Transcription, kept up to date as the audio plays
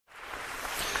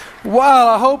Well,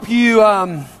 I hope you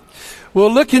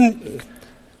will look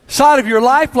inside of your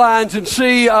lifelines and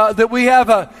see that we have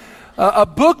a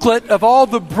booklet of all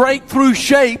the breakthrough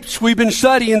shapes we've been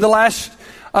studying the last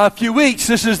few weeks.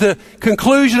 This is the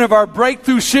conclusion of our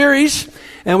breakthrough series,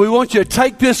 and we want you to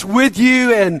take this with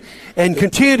you and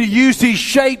continue to use these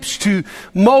shapes to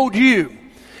mold you.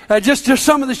 Just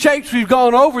some of the shapes we've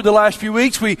gone over the last few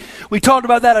weeks. We talked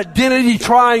about that identity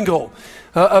triangle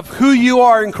of who you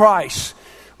are in Christ.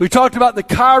 We talked about the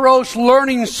Kairos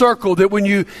learning circle, that when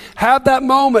you have that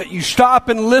moment, you stop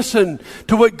and listen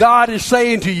to what God is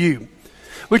saying to you.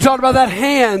 We talked about that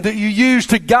hand that you use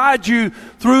to guide you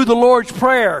through the Lord's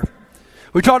Prayer.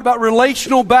 We talked about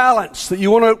relational balance, that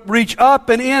you want to reach up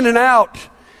and in and out.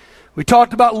 We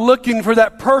talked about looking for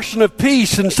that person of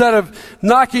peace instead of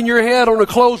knocking your head on a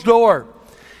closed door.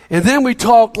 And then we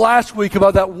talked last week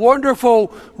about that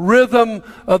wonderful rhythm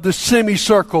of the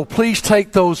semicircle. Please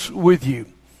take those with you.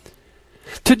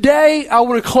 Today, I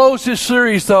want to close this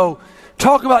series, though,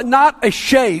 talk about not a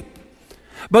shape,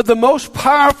 but the most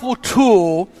powerful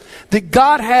tool that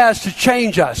God has to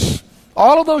change us.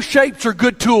 All of those shapes are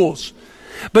good tools,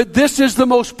 but this is the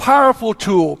most powerful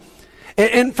tool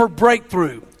and for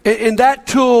breakthrough. And that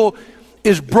tool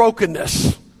is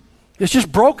brokenness. It's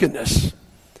just brokenness.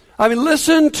 I mean,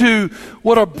 listen to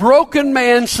what a broken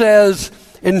man says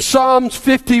in Psalms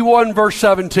 51, verse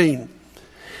 17.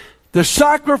 The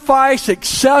sacrifice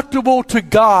acceptable to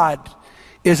God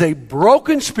is a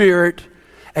broken spirit,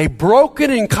 a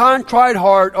broken and contrite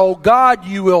heart. Oh God,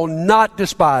 you will not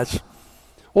despise.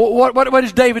 What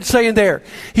is David saying there?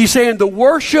 He's saying the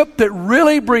worship that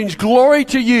really brings glory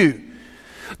to you,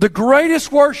 the greatest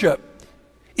worship,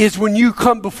 is when you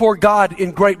come before God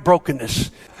in great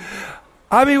brokenness.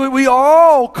 I mean, we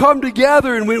all come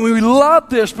together and we love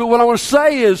this, but what I want to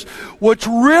say is what's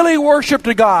really worship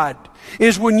to God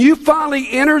is when you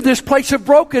finally enter this place of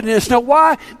brokenness. Now,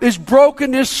 why is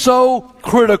brokenness so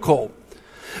critical?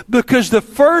 Because the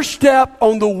first step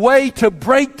on the way to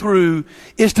breakthrough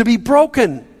is to be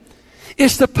broken.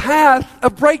 It's the path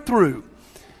of breakthrough.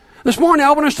 This morning,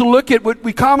 I want us to look at what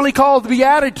we commonly call the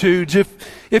Beatitudes.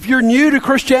 If you're new to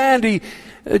Christianity,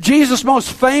 Jesus'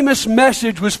 most famous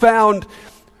message was found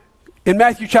in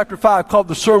Matthew chapter 5, called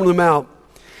the Sermon on the Mount.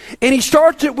 And he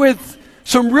starts it with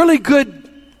some really good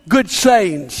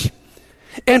sayings.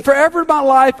 And forever in my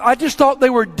life, I just thought they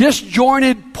were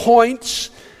disjointed points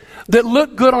that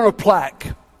looked good on a plaque.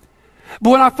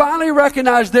 But when I finally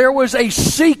recognized there was a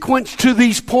sequence to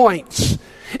these points,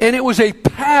 and it was a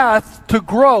path to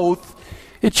growth,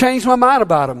 it changed my mind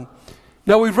about them.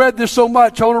 Now, we've read this so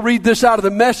much, I want to read this out of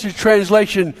the Message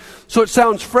translation so it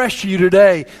sounds fresh to you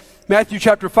today. Matthew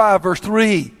chapter 5, verse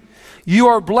 3. You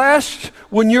are blessed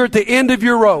when you're at the end of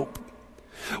your rope.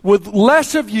 With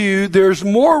less of you, there's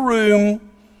more room,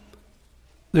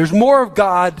 there's more of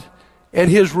God and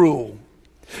His rule.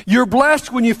 You're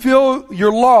blessed when you feel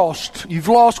you're lost. You've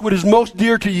lost what is most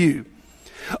dear to you.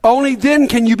 Only then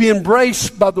can you be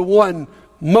embraced by the one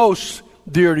most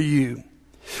dear to you.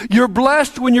 You're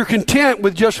blessed when you're content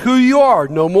with just who you are.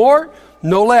 No more,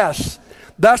 no less.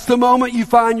 That's the moment you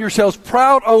find yourselves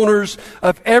proud owners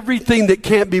of everything that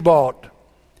can't be bought.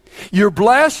 You're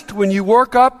blessed when you've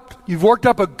worked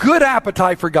up a good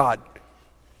appetite for God.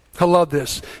 I love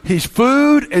this. He's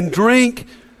food and drink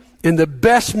in the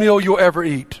best meal you'll ever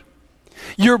eat.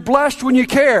 You're blessed when you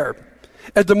care.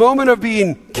 At the moment of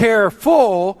being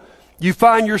careful, you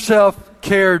find yourself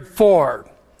cared for.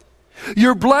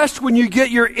 You're blessed when you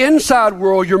get your inside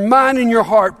world, your mind and your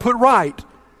heart put right.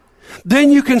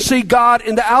 Then you can see God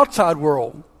in the outside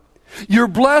world. You're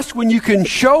blessed when you can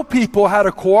show people how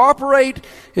to cooperate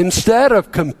instead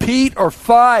of compete or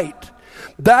fight.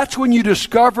 That's when you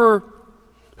discover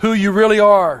who you really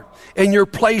are and your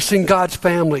place in God's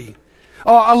family.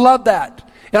 Oh, I love that.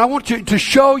 And I want to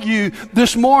show you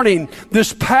this morning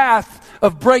this path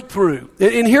of breakthrough.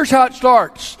 And here's how it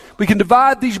starts. We can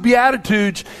divide these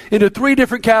Beatitudes into three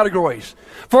different categories.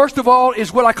 First of all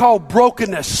is what I call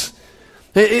brokenness.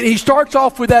 He starts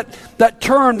off with that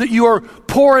term that you are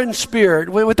poor in spirit.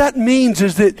 What that means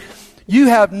is that you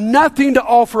have nothing to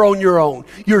offer on your own.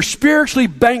 You're spiritually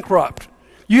bankrupt.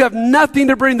 You have nothing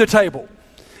to bring to the table.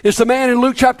 It's the man in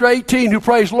Luke chapter 18 who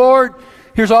prays, Lord,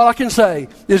 here's all I can say,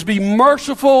 is be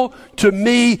merciful to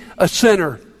me, a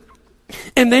sinner.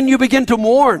 And then you begin to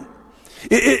mourn.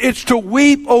 It's to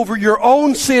weep over your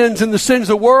own sins and the sins of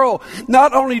the world.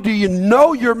 Not only do you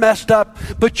know you're messed up,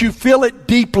 but you feel it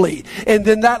deeply. And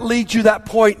then that leads you to that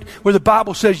point where the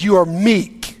Bible says you are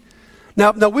meek.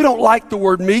 Now we don't like the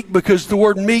word meek because the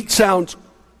word meek sounds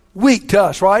weak to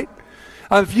us, right?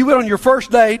 If you went on your first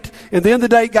date, and the end of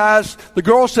the date, guys, the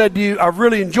girl said to you, "I've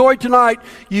really enjoyed tonight.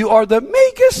 You are the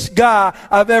meekest guy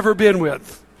I've ever been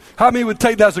with." How many would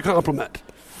take that as a compliment?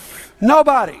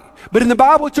 Nobody. But in the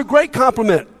Bible, it's a great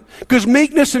compliment. Because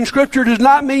meekness in Scripture does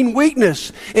not mean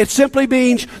weakness. It simply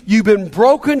means you've been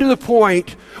broken to the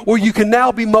point where you can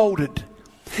now be molded.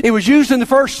 It was used in the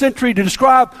first century to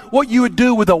describe what you would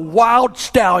do with a wild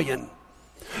stallion.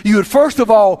 You would first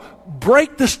of all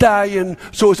break the stallion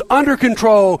so it's under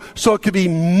control, so it could be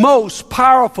most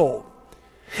powerful.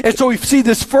 And so we see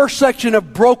this first section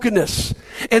of brokenness.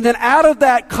 And then out of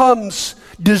that comes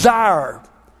desire.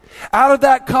 Out of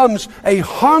that comes a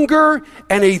hunger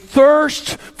and a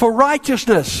thirst for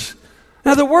righteousness.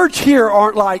 Now the words here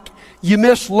aren't like you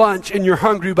miss lunch and you're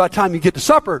hungry by the time you get to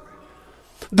supper.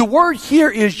 The word here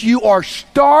is you are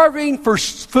starving for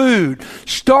food,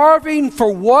 starving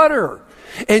for water.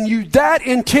 And you that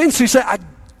intensely say, "I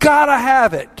gotta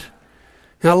have it."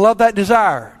 And I love that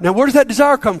desire. Now where does that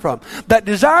desire come from? That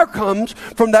desire comes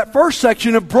from that first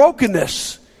section of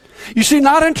brokenness. You see,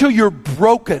 not until you're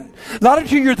broken, not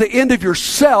until you're at the end of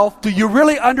yourself, do you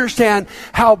really understand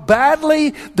how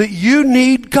badly that you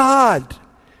need God.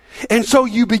 And so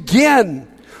you begin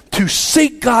to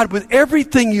seek God with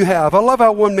everything you have. I love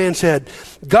how one man said,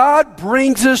 God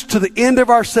brings us to the end of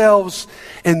ourselves,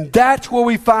 and that's where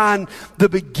we find the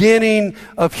beginning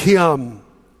of Him.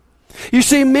 You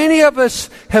see, many of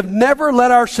us have never let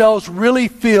ourselves really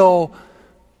feel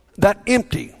that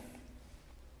empty.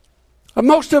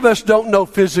 Most of us don't know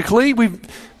physically.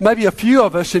 Maybe a few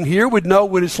of us in here would know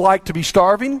what it's like to be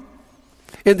starving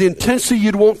and the intensity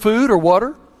you'd want food or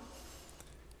water.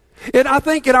 And I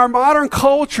think in our modern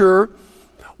culture,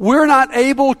 we're not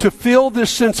able to feel this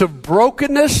sense of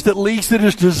brokenness that leads to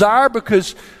this desire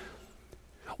because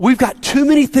we've got too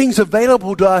many things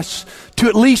available to us to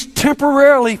at least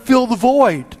temporarily fill the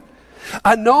void.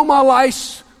 I know my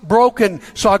life's broken,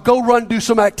 so I go run do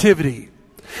some activity.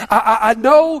 I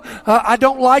know I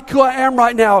don't like who I am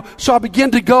right now, so I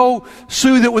begin to go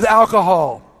soothe it with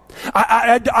alcohol.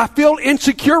 I feel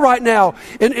insecure right now,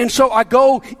 and so I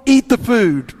go eat the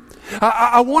food.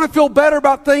 I want to feel better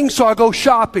about things, so I go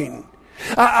shopping.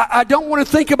 I don't want to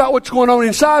think about what's going on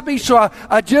inside me, so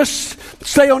I just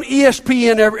stay on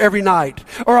ESPN every night.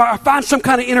 Or I find some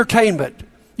kind of entertainment.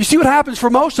 You see what happens for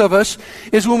most of us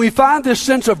is when we find this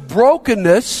sense of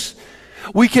brokenness,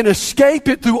 we can escape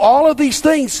it through all of these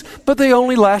things, but they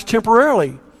only last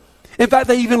temporarily. In fact,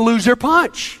 they even lose their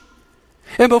punch.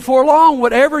 And before long,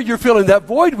 whatever you're filling that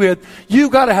void with, you've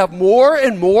got to have more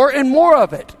and more and more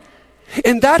of it.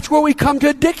 And that's where we come to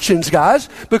addictions, guys,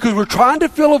 because we're trying to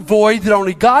fill a void that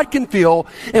only God can fill,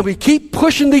 and we keep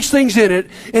pushing these things in it,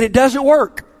 and it doesn't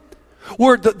work.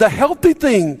 Where the healthy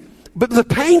thing, but the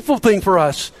painful thing for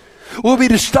us will be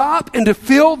to stop and to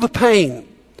feel the pain.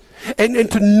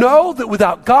 And to know that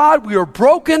without God we are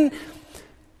broken,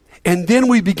 and then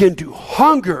we begin to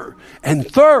hunger and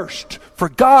thirst for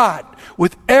God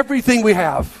with everything we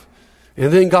have.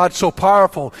 And then God's so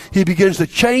powerful, He begins to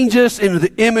change us into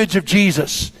the image of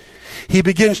Jesus. He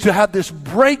begins to have this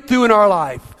breakthrough in our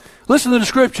life. Listen to the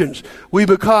descriptions. We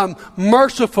become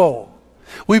merciful.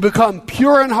 We become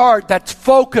pure in heart, that's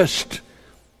focused.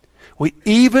 We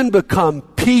even become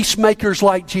peacemakers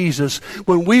like Jesus.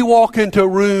 When we walk into a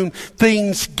room,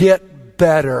 things get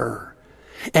better.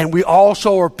 And we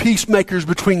also are peacemakers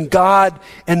between God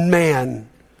and man.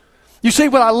 You see,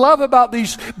 what I love about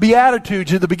these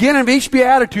Beatitudes, at the beginning of each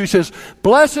Beatitude says,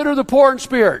 "Blessed are the poor in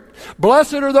spirit.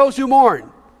 Blessed are those who mourn."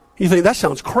 You think, that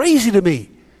sounds crazy to me.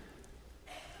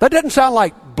 That doesn't sound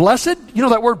like blessed. You know,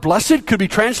 that word blessed could be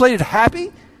translated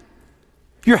happy.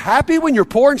 You're happy when you're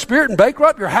poor in spirit and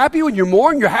bankrupt. You're happy when you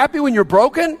mourn. You're happy when you're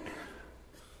broken.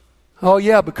 Oh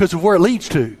yeah, because of where it leads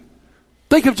to.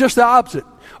 Think of just the opposite.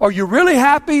 Are you really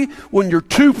happy when you're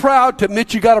too proud to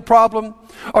admit you got a problem?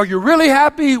 Are you really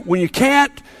happy when you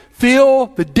can't feel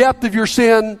the depth of your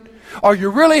sin? Are you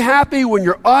really happy when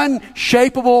you're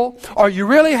unshapable? Are you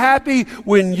really happy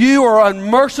when you are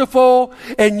unmerciful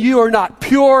and you are not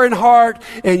pure in heart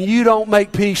and you don't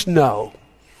make peace? No.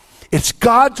 It's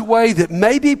God's way that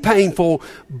may be painful,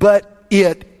 but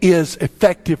it is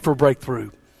effective for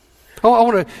breakthrough. I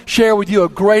want to share with you a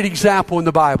great example in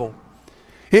the Bible.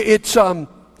 It's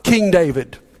King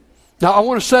David. Now, I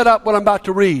want to set up what I'm about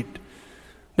to read.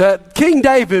 That King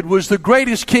David was the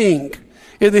greatest king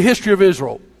in the history of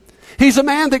Israel. He's a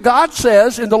man that God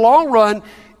says, in the long run,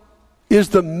 is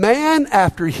the man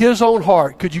after His own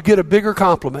heart. Could you get a bigger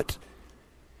compliment?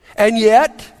 And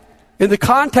yet, in the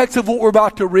context of what we're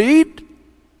about to read,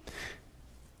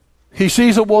 he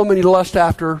sees a woman he lusts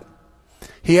after.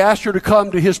 He asks her to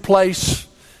come to his place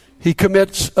he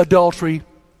commits adultery.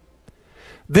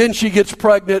 Then she gets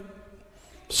pregnant,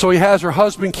 so he has her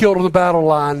husband killed on the battle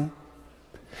line.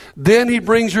 Then he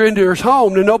brings her into his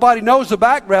home, and nobody knows the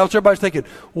background, so everybody's thinking,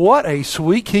 what a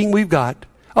sweet king we've got.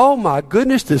 Oh my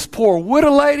goodness, this poor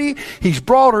widow lady, he's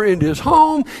brought her into his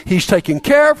home, he's taking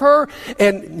care of her,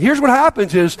 and here's what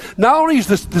happens is, not only is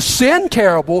the sin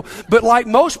terrible, but like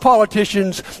most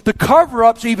politicians, the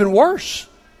cover-up's even worse.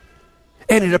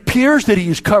 And it appears that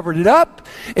he's covered it up,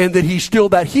 and that he's still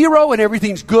that hero, and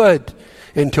everything's good.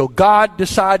 Until God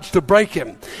decides to break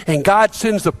him. And God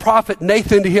sends the prophet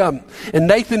Nathan to him. And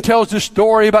Nathan tells this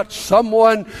story about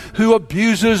someone who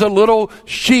abuses a little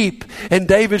sheep. And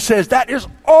David says, that is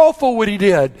awful what he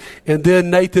did. And then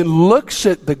Nathan looks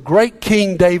at the great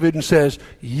King David and says,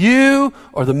 you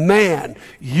are the man.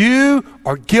 You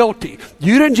are guilty.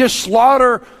 You didn't just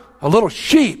slaughter a little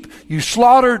sheep. You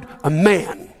slaughtered a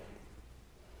man.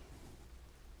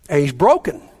 And he's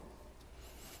broken.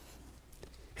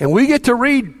 And we get to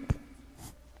read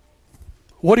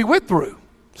what he went through.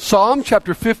 Psalm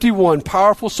chapter 51,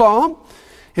 powerful psalm.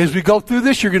 As we go through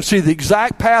this, you're going to see the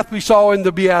exact path we saw in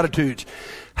the Beatitudes.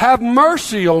 Have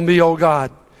mercy on me, O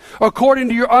God, according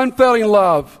to your unfailing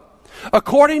love,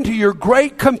 according to your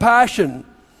great compassion.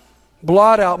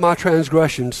 Blot out my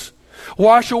transgressions.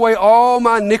 Wash away all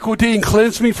my iniquity and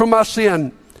cleanse me from my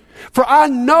sin. For I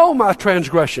know my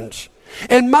transgressions,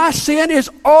 and my sin is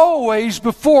always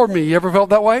before me. You ever felt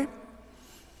that way?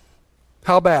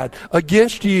 How bad?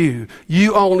 Against you,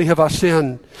 you only have I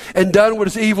sinned and done what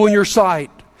is evil in your sight.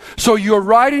 So you are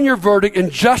right in your verdict and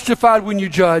justified when you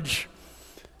judge.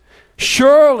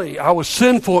 Surely I was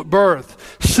sinful at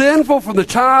birth, sinful from the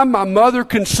time my mother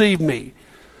conceived me.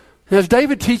 Now, is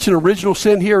David teaching original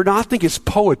sin here? No, I think it's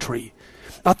poetry.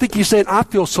 I think he's saying, I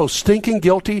feel so stinking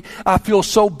guilty. I feel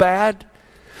so bad.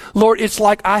 Lord, it's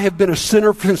like I have been a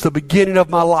sinner since the beginning of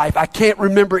my life. I can't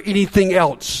remember anything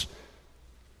else.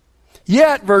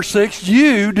 Yet, verse 6,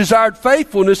 you desired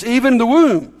faithfulness even in the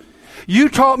womb. You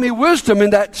taught me wisdom in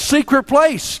that secret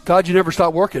place. God, you never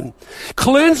stop working.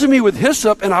 Cleanse me with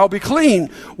hyssop and I'll be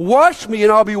clean. Wash me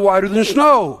and I'll be whiter than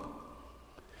snow.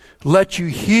 Let you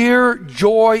hear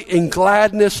joy and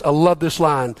gladness. I love this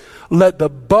line. Let the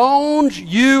bones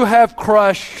you have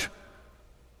crushed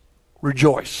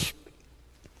rejoice.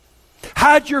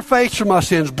 Hide your face from my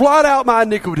sins. Blot out my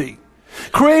iniquity.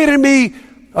 Create in me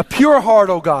a pure heart,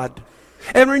 O God,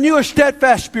 and renew a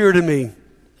steadfast spirit in me.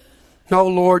 No,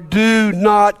 Lord, do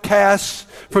not cast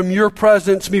me from your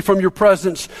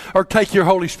presence, or take your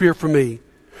Holy Spirit from me.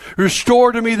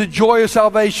 Restore to me the joy of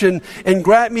salvation, and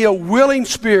grant me a willing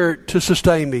spirit to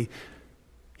sustain me.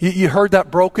 You heard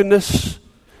that brokenness?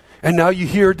 And now you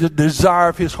hear the desire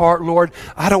of his heart, Lord,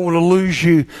 I don't want to lose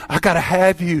you. I got to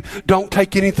have you. Don't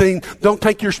take anything. Don't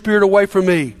take your spirit away from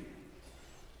me.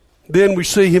 Then we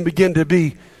see him begin to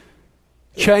be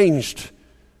changed.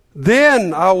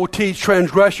 Then I will teach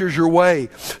transgressors your way,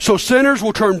 so sinners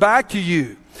will turn back to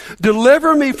you.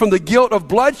 Deliver me from the guilt of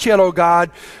bloodshed, O God,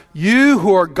 you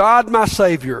who are God my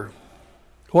Savior.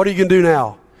 What are you going to do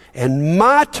now? And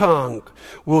my tongue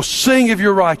will sing of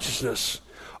your righteousness.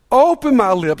 Open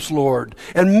my lips, Lord,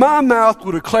 and my mouth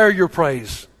will declare your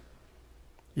praise.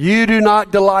 You do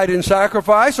not delight in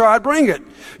sacrifice, or I'd bring it.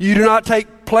 You do not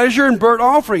take pleasure in burnt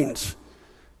offerings.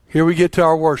 Here we get to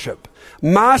our worship.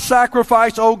 My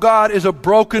sacrifice, O God, is a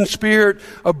broken spirit,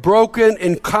 a broken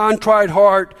and contrite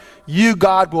heart. You,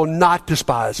 God, will not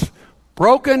despise.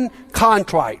 Broken,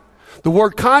 contrite. The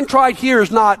word contrite here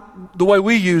is not the way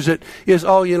we use it, is,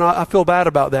 I feel bad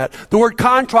about that. The word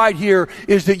contrite here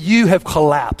is that you have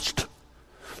collapsed.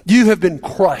 You have been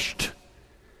crushed.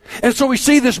 And so we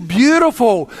see this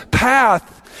beautiful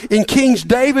path in King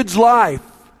David's life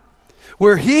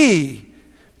where he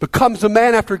becomes a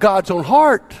man after God's own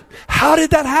heart. How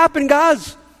did that happen,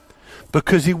 guys?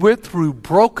 Because he went through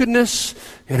brokenness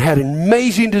and had an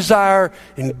amazing desire,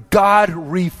 and God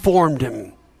reformed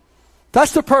him.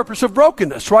 That's the purpose of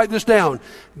brokenness. Write this down.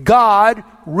 God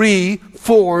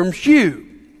reforms you.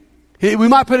 We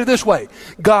might put it this way.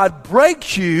 God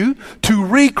breaks you to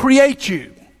recreate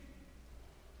you.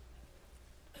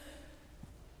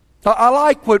 I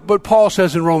like what Paul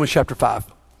says in Romans chapter 5.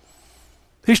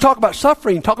 He's talking about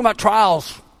suffering, talking about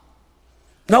trials.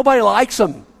 Nobody likes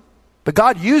them, but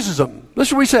God uses them. Listen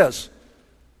to what he says.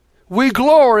 We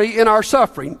glory in our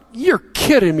suffering. You're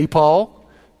kidding me, Paul.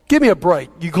 Give me a break.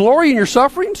 You glory in your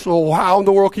suffering? So how in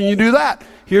the world can you do that?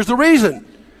 Here's the reason.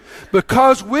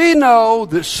 Because we know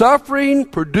that suffering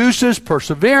produces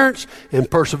perseverance, and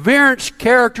perseverance,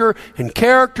 character, and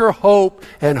character, hope,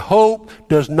 and hope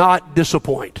does not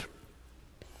disappoint.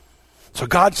 So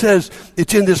God says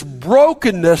it's in this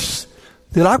brokenness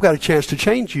then I've got a chance to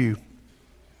change you.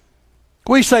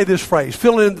 We say this phrase,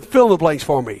 fill in the blanks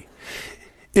for me.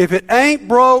 If it ain't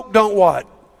broke, don't what?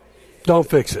 Don't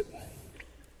fix it.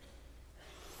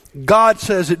 God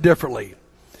says it differently.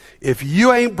 If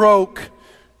you ain't broke,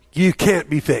 you can't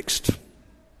be fixed.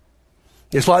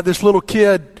 It's like this little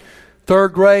kid,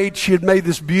 3rd grade, she had made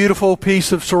this beautiful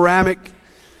piece of ceramic.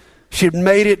 She had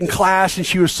made it in class, and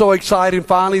she was so excited.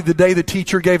 Finally, the day the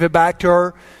teacher gave it back to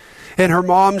her, and her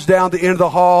mom's down the end of the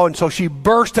hall, and so she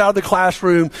burst out of the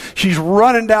classroom. She's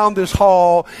running down this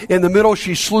hall. In the middle,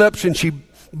 she slips, and she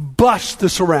busts the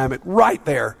ceramic right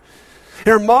there. And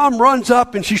her mom runs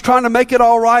up, and she's trying to make it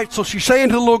all right. So she's saying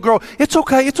to the little girl, it's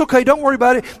okay, don't worry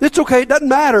about it. It's okay, it doesn't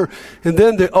matter. And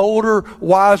then the older,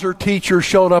 wiser teacher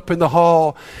showed up in the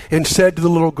hall and said to the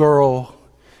little girl,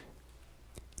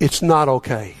 it's not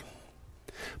okay.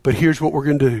 But here's what we're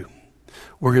going to do.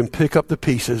 We're going to pick up the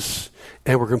pieces,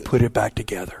 and we're going to put it back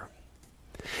together.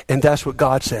 And that's what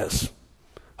God says.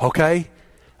 Okay?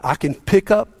 I can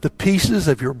pick up the pieces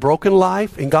of your broken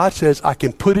life, and God says I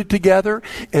can put it together,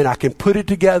 and I can put it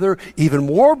together even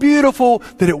more beautiful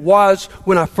than it was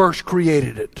when I first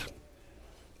created it.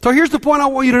 So here's the point I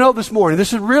want you to know this morning.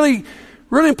 This is really,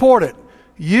 really important.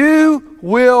 You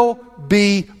will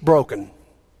be broken.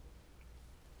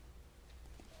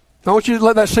 I want you to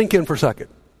let that sink in for a second.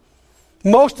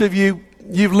 Most of you,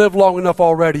 you've lived long enough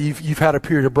already. You've had a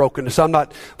period of brokenness.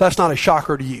 That's not a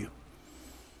shocker to you.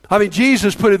 I mean,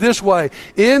 Jesus put it this way.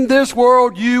 In this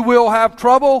world, you will have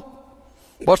trouble.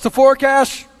 What's the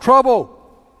forecast? Trouble.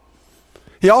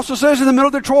 He also says in the middle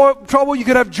of the trouble, you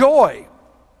could have joy.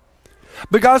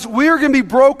 Because we're going to be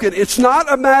broken. It's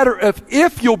not a matter of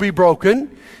if you'll be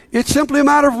broken. It's simply a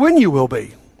matter of when you will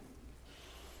be.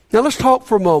 Now let's talk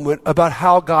for a moment about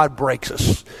how God breaks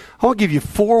us. I want to give you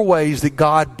 4 ways that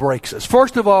God breaks us.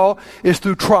 First of all is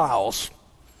through trials.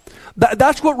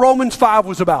 That's what Romans 5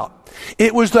 was about.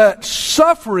 It was that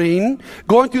suffering,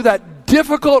 going through that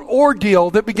difficult ordeal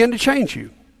that began to change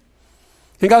you.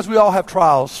 And guys, we all have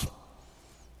trials.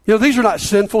 You know, these are not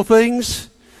sinful things.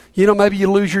 You know, maybe you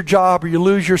lose your job or you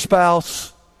lose your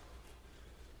spouse.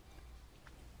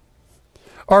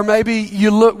 Or maybe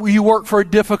you work for a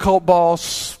difficult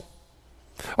boss.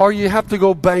 Or you have to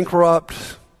go bankrupt.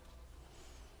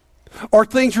 Or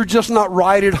things are just not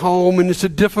right at home and it's a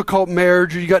difficult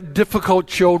marriage or you got difficult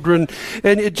children.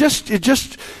 And it's just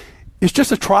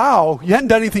a trial. You hadn't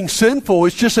done anything sinful.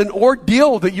 It's just an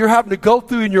ordeal that you're having to go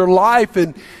through in your life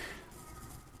and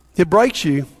it breaks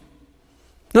you.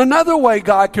 Now, another way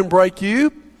God can break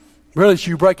you, really it's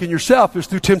you breaking yourself, is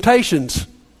through temptations.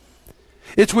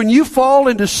 It's when you fall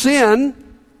into sin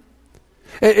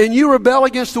and you rebel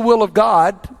against the will of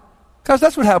God. Because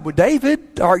that's what happened with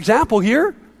David, our example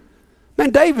here.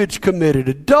 Man, David's committed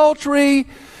adultery.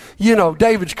 You know,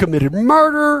 David's committed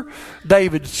murder.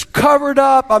 David's covered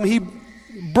up. I mean, he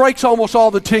breaks almost all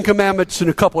the 10 Commandments in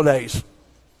a couple of days.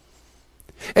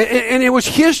 And it was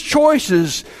his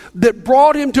choices that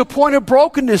brought him to a point of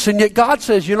brokenness. And yet God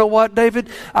says, you know what, David?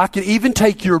 I can even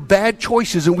take your bad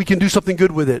choices and we can do something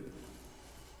good with it.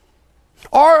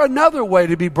 Or another way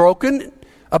to be broken,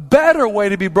 a better way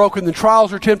to be broken than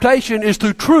trials or temptation, is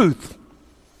through truth.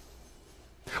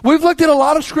 We've looked at a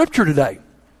lot of scripture today.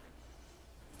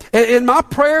 And my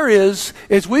prayer is,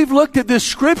 as we've looked at this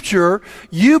scripture,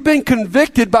 you've been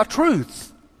convicted by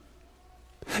truth.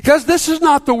 Because this is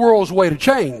not the world's way to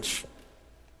change.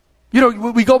 You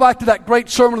know, we go back to that great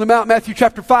Sermon on the Mount, Matthew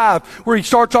chapter 5, where he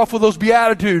starts off with those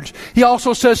Beatitudes. He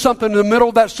also says something in the middle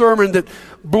of that sermon that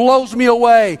blows me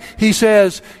away. He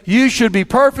says, you should be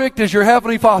perfect as your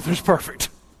heavenly Father is perfect.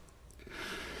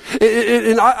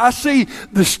 And I see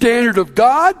the standard of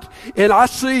God, and I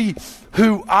see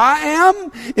who I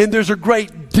am, and there's a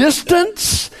great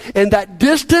distance, and that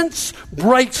distance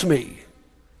breaks me.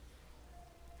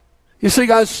 You see,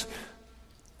 guys,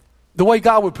 the way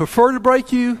God would prefer to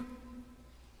break you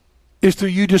is through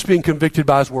you just being convicted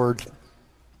by His Word.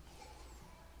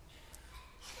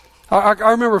 I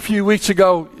remember a few weeks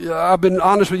ago, I've been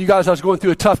honest with you guys, I was going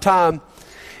through a tough time.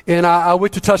 And I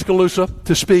went to Tuscaloosa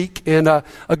to speak, and a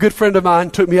good friend of mine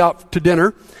took me out to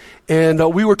dinner, and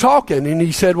we were talking, and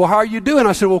he said, well, how are you doing?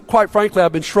 I said, well, quite frankly,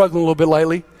 I've been struggling a little bit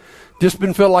lately. Just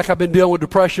been feeling like I've been dealing with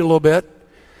depression a little bit.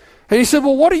 And he said,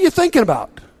 well, what are you thinking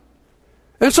about?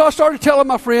 And so I started telling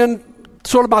my friend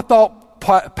sort of my thought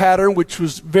pattern, which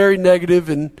was very negative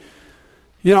and,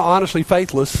 you know, honestly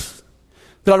faithless.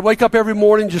 That I'd wake up every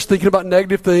morning just thinking about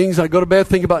negative things. I'd go to bed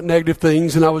thinking about negative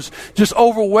things. And I was just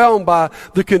overwhelmed by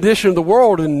the condition of the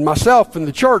world and myself and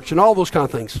the church and all those kind of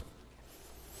things.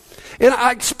 And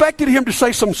I expected him to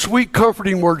say some sweet,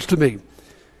 comforting words to me.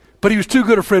 But he was too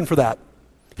good a friend for that.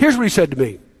 Here's what he said to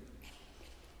me.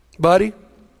 Buddy,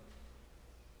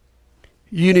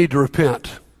 you need to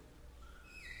repent.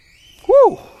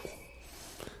 Woo!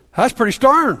 That's pretty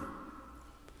stern.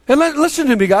 And listen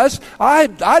to me, guys.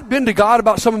 I'd been to God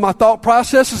about some of my thought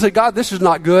processes. Said, God, this is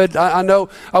not good. I know.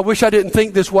 I wish I didn't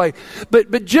think this way.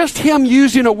 But just him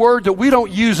using a word that we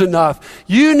don't use enough.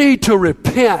 You need to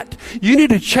repent. You need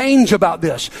to change about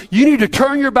this. You need to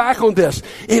turn your back on this.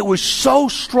 It was so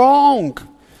strong.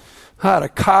 I had a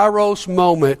Kairos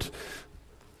moment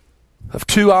of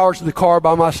 2 hours in the car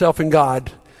by myself and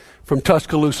God from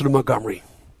Tuscaloosa to Montgomery.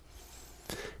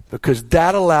 Because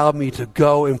that allowed me to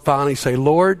go and finally say,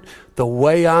 Lord, the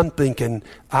way I'm thinking,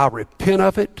 I repent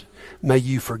of it. May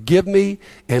you forgive me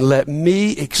and let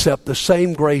me accept the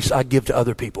same grace I give to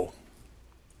other people.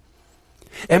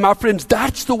 And my friends,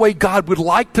 that's the way God would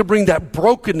like to bring that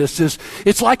brokenness.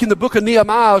 It's like in the book of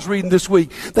Nehemiah I was reading this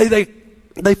week.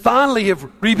 They finally have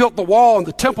rebuilt the wall and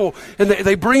the temple, and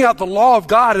they bring out the law of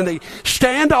God, and they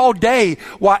stand all day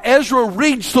while Ezra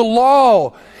reads the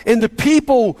law, and the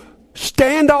people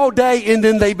stand all day, and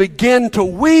then they begin to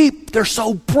weep. They're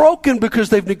so broken because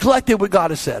they've neglected what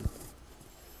God has said.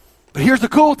 But here's the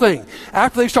cool thing.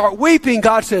 After they start weeping,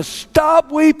 God says,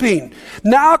 stop weeping.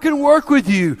 Now I can work with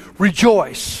you.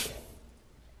 Rejoice.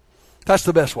 That's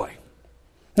the best way.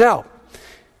 Now,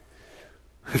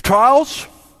 if trials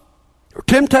or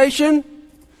temptation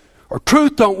or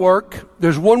truth don't work,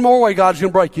 there's one more way God's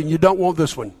going to break you, and you don't want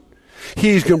this one.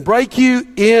 He's going to break you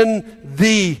in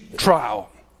the trial.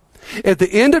 At the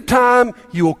end of time,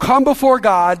 you will come before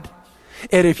God,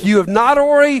 and if you have not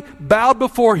already bowed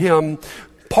before him,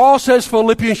 Paul says,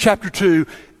 Philippians chapter 2,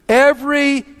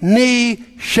 every knee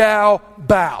shall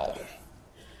bow.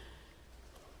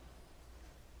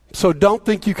 So don't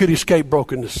think you could escape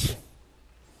brokenness.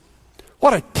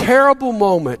 What a terrible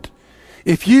moment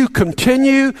if you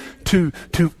continue to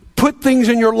put things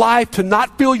in your life to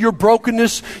not feel your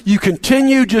brokenness. You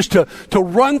continue just to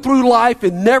run through life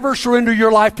and never surrender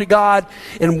your life to God.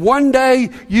 And one day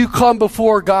you come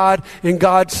before God and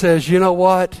God says, you know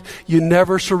what? You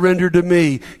never surrendered to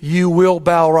me. You will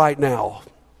bow right now.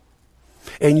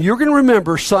 And you're going to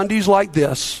remember Sundays like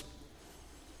this.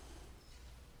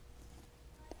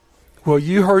 Well,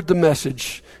 you heard the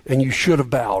message and you should have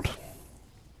bowed.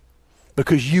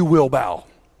 Because you will bow.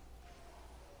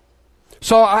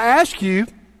 So I ask you,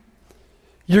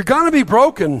 you're going to be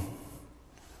broken.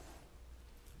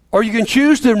 Or you can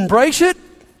choose to embrace it.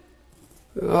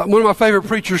 One of my favorite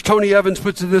preachers, Tony Evans,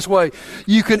 puts it this way.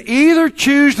 You can either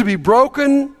choose to be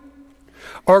broken,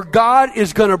 or God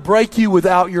is going to break you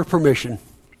without your permission.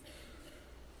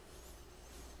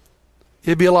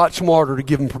 It'd be a lot smarter to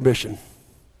give him permission.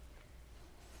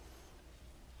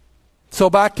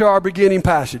 So back to our beginning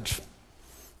passage.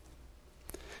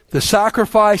 The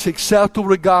sacrifice acceptable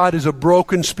to God is a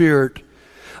broken spirit,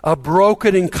 a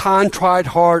broken and contrite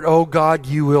heart. Oh God,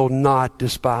 you will not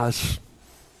despise.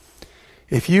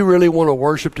 If you really want to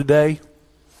worship today,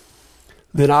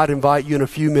 then I'd invite you in a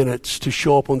few minutes to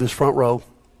show up on this front row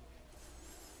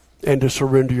and to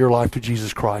surrender your life to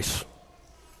Jesus Christ.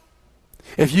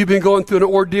 If you've been going through an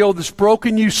ordeal that's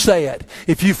broken you, say it.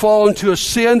 If you fall into a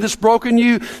sin that's broken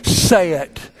you, say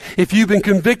it. If you've been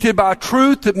convicted by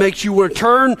truth that makes you want to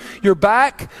turn your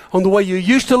back on the way you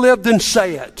used to live, then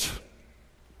say it.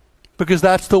 Because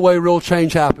that's the way real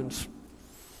change happens.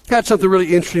 I had something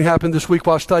really interesting happen this week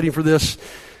while studying for this.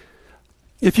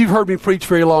 If you've heard me preach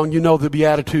very long, you know the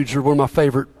Beatitudes are one of my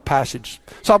favorite passages.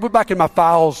 So I went back in my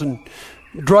files and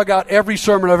drug out every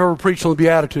sermon I've ever preached on the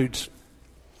Beatitudes.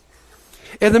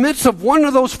 In the midst of one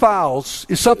of those files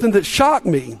is something that shocked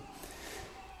me.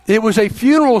 It was a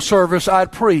funeral service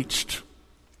I'd preached.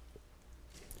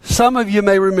 Some of you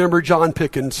may remember John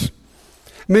Pickens.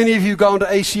 Many of you gone to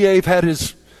ACA have had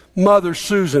his mother,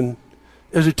 Susan,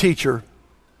 as a teacher.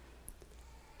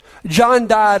 John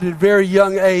died at a very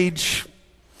young age.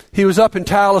 He was up in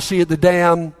Tallahassee at the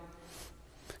dam.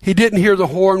 He didn't hear the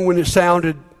horn when it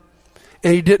sounded,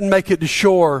 and he didn't make it to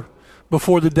shore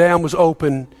before the dam was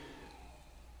open,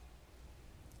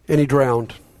 and he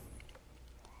drowned.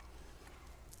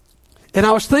 And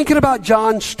I was thinking about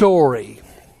John's story,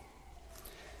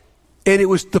 and it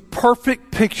was the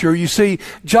perfect picture. You see,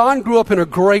 John grew up in a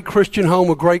great Christian home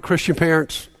with great Christian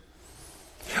parents.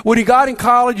 When he got in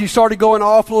college, he started going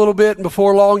off a little bit, and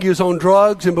before long he was on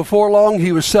drugs, and before long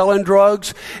he was selling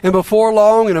drugs, and before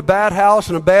long in a bad house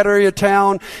in a bad area of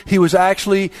town, he was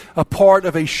actually a part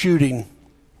of a shooting.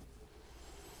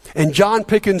 And John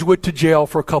Pickens went to jail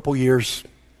for a couple years.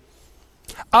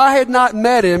 I had not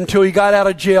met him till he got out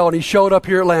of jail, and he showed up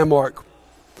here at Landmark.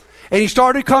 And he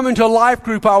started coming to a life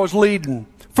group I was leading.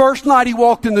 First night he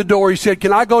walked in the door, he said,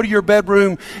 "Can I go to your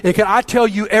bedroom and can I tell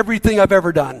you everything I've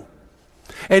ever done?"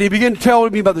 And he began to tell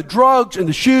me about the drugs and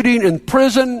the shooting and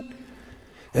prison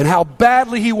and how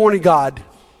badly he wanted God.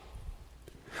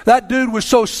 That dude was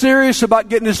so serious about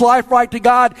getting his life right to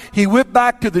God, he went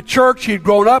back to the church he'd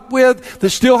grown up with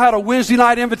that still had a Wednesday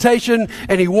night invitation,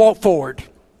 and he walked forward.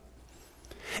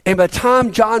 And by the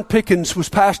time John Pickens was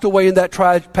passed away in that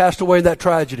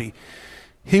tragedy,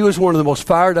 he was one of the most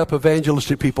fired up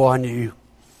evangelistic people I knew.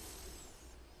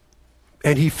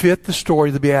 And he fit the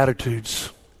story of the Beatitudes.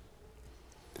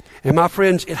 And my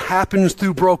friends, it happens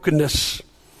through brokenness.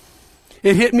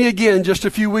 It hit me again just a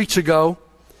few weeks ago.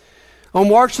 On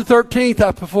March the 13th,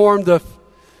 I performed the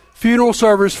funeral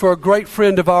service for a great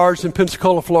friend of ours in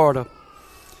Pensacola, Florida.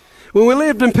 When we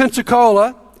lived in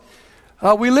Pensacola,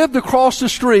 we lived across the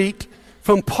street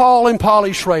from Paul and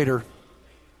Polly Schrader.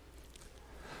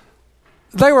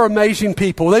 They were amazing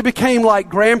people. They became like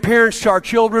grandparents to our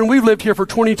children. We've lived here for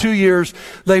 22 years.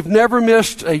 They've never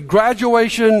missed a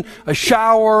graduation, a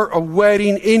shower, a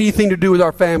wedding, anything to do with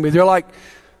our family. They're like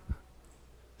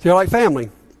family.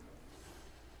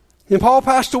 And Paul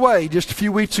passed away just a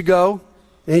few weeks ago,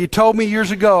 and he told me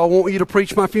years ago, "I want you to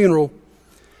preach my funeral."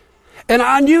 And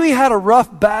I knew he had a rough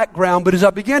background, but as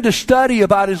I began to study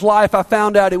about his life, I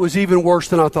found out it was even worse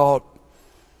than I thought.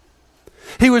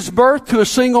 He was birthed to a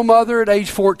single mother at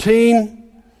age 14.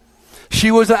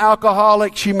 She was an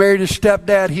alcoholic. She married his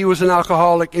stepdad. He was an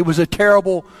alcoholic. It was a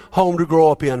terrible home to grow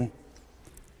up in.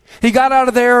 He got out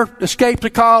of there, escaped to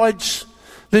college,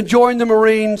 then joined the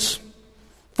Marines,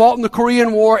 fought in the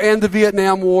Korean War and the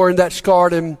Vietnam War, and that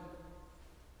scarred him.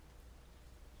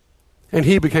 And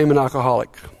he became an alcoholic.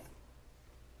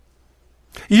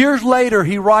 Years later,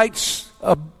 he writes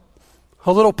a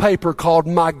little paper called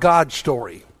My God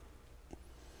Story.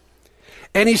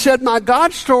 And he said, my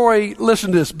God story,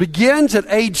 listen to this, begins at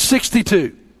age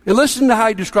 62. And listen to how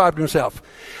he described himself.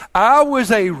 "I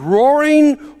was a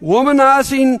roaring,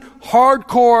 womanizing,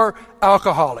 hardcore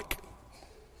alcoholic."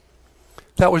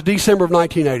 That was December of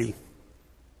 1980.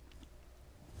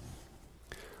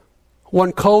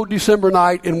 One cold December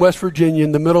night in West Virginia,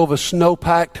 in the middle of a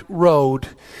snow-packed road,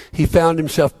 he found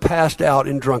himself passed out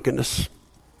in drunkenness.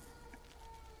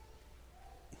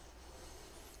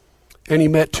 And he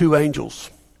met two angels.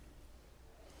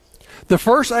 The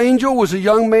first angel was a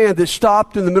young man that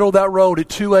stopped in the middle of that road at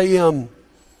 2 a.m.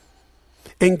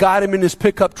 and got him in his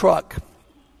pickup truck.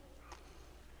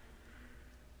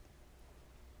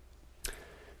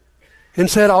 And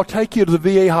said, "I'll take you to the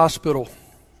VA hospital,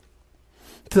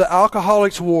 to the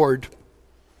alcoholics ward,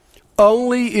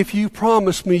 only if you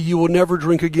promise me you will never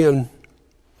drink again."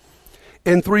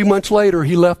 And 3 months later,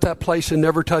 he left that place and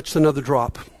never touched another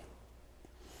drop.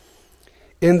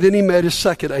 And then he met his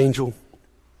second angel.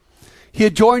 He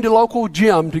had joined a local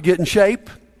gym to get in shape.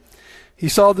 He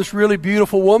saw this really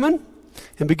beautiful woman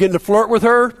and began to flirt with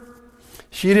her.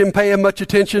 She didn't pay him much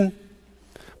attention.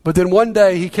 But then one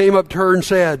day he came up to her and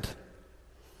said,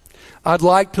 "I'd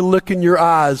like to look in your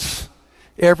eyes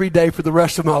every day for the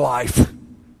rest of my life."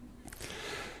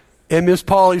 And Miss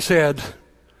Polly said,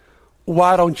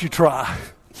 "Why don't you try?"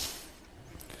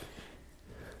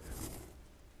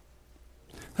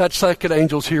 That second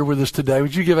angel's here with us today.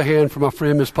 Would you give a hand for my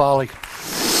friend, Miss Polly?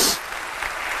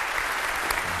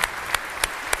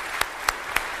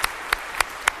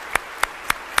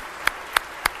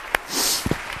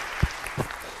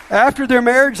 After their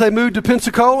marriage, they moved to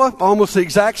Pensacola almost the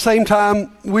exact same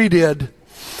time we did.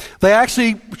 They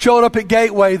actually showed up at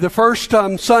Gateway the first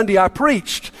Sunday I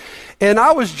preached. And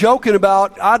I was joking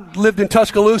about, I'd lived in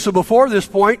Tuscaloosa before this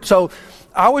point, so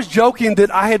I was joking that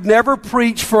I had never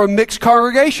preached for a mixed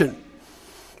congregation.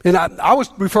 And I was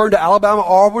referring to Alabama,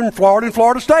 Auburn, Florida, and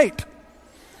Florida State.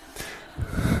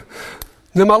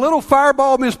 Now my little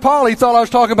fireball, Miss Polly, thought I was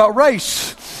talking about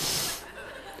race.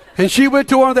 And she went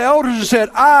to one of the elders and said,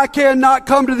 "I cannot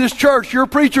come to this church. Your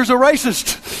preacher's a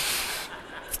racist."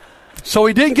 So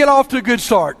he didn't get off to a good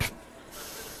start.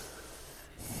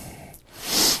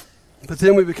 But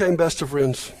then we became best of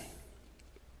friends.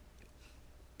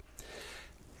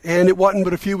 And it wasn't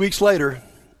but a few weeks later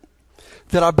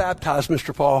that I baptized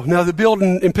Mr. Paul. Now, the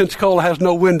building in Pensacola has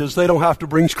no windows. They don't have to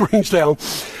bring screens down.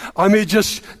 I mean, it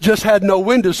just had no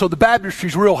windows, so the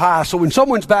baptistry's real high. So when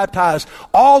someone's baptized,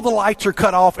 all the lights are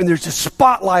cut off, and there's this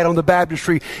spotlight on the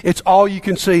baptistry. It's all you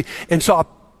can see. And so I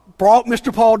brought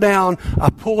Mr. Paul down. I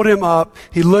pulled him up.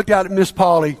 He looked out at Miss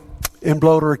Polly and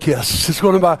blowed her a kiss. It's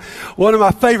one of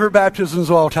my favorite baptisms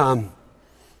of all time.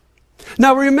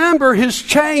 Now remember, his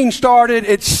change started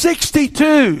at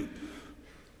 62.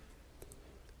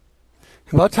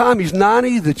 And by the time he's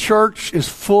 90, the church is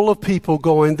full of people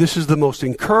going, this is the most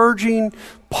encouraging,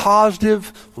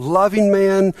 positive, loving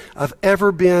man I've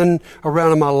ever been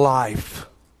around in my life.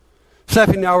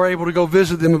 Stephanie and I were able to go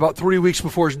visit them about 3 weeks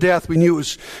before his death. We knew it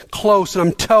was close. And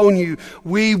I'm telling you,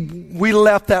 we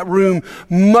left that room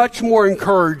much more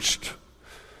encouraged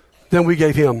than we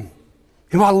gave him.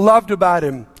 And what I loved about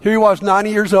him, here he was, 90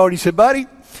 years old. He said, buddy,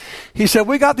 he said,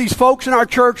 we got these folks in our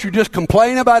church who just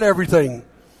complain about everything.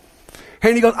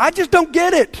 And he goes, I just don't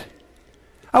get it.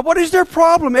 What is their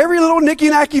problem? Every little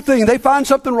nicky-nacky thing, they find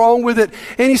something wrong with it.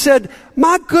 And he said,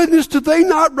 my goodness, do they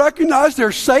not recognize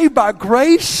they're saved by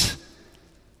grace?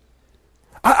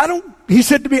 He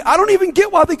said to me, I don't even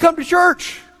get why they come to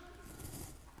church.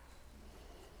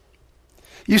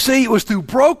 You see, it was through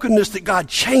brokenness that God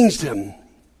changed him.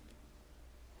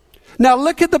 Now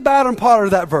look at the bottom part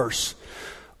of that verse.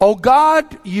 Oh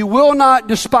God, you will not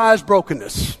despise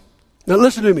brokenness. Now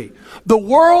listen to me. The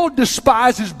world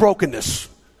despises brokenness.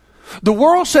 The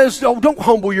world says, oh, don't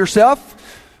humble yourself.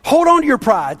 Hold on to your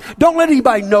pride. Don't let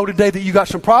anybody know today that you got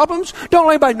some problems. Don't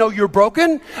let anybody know you're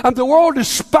broken. The world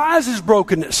despises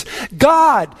brokenness.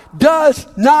 God does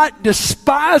not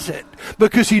despise it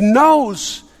because he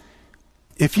knows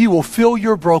if you will feel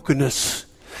your brokenness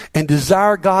and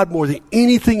desire God more than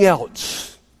anything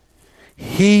else,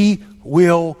 he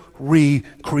will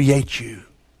recreate you.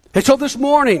 And so this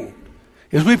morning,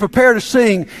 as we prepare to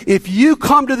sing, if you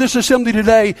come to this assembly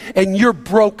today and you're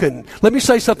broken, let me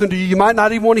say something to you. You might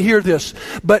not even want to hear this,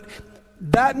 but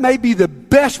that may be the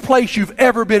best place you've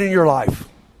ever been in your life.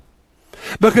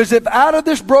 Because if out of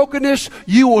this brokenness,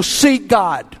 you will seek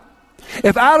God.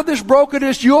 If out of this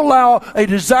brokenness, you allow a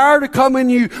desire to come in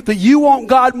you that you want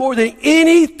God more than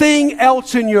anything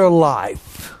else in your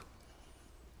life,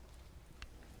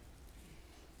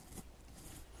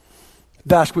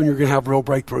 that's when you're going to have real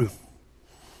breakthrough.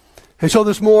 And so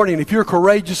this morning, if you're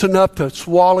courageous enough to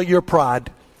swallow your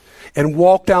pride and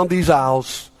walk down these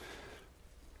aisles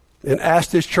and ask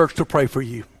this church to pray for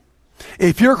you.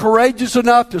 If you're courageous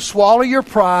enough to swallow your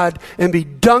pride and be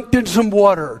dunked in some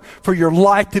water for your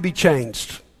life to be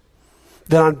changed,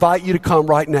 then I invite you to come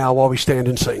right now while we stand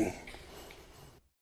and sing.